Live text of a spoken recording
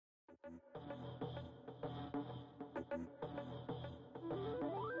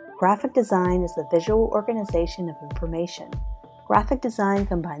Graphic design is the visual organization of information. Graphic design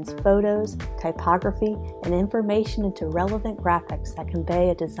combines photos, typography, and information into relevant graphics that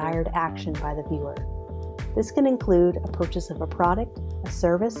convey a desired action by the viewer. This can include a purchase of a product, a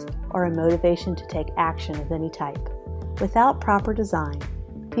service, or a motivation to take action of any type. Without proper design,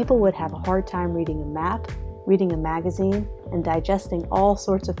 people would have a hard time reading a map, reading a magazine, and digesting all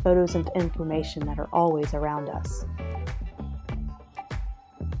sorts of photos and information that are always around us.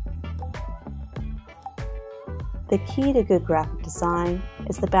 The key to good graphic design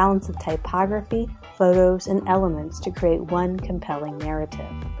is the balance of typography, photos, and elements to create one compelling narrative.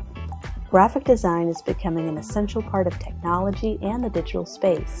 Graphic design is becoming an essential part of technology and the digital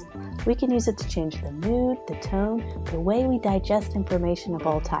space. We can use it to change the mood, the tone, the way we digest information of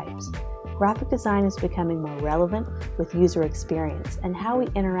all types. Graphic design is becoming more relevant with user experience and how we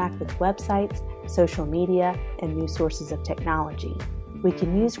interact with websites, social media, and new sources of technology. We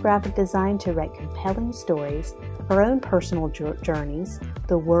can use graphic design to write compelling stories, our own personal journeys,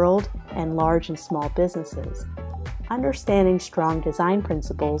 the world, and large and small businesses. Understanding strong design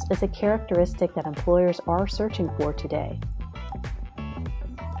principles is a characteristic that employers are searching for today.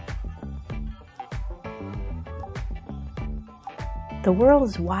 The world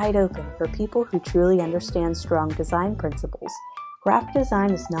is wide open for people who truly understand strong design principles. Graphic design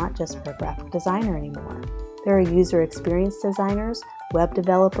is not just for a graphic designer anymore. There are user experience designers, web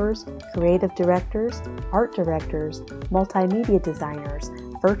developers, creative directors, art directors, multimedia designers,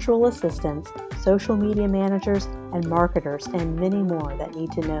 virtual assistants, social media managers, and marketers, and many more that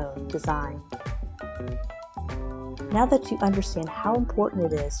need to know design. Now that you understand how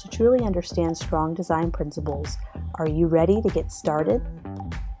important it is to truly understand strong design principles, are you ready to get started?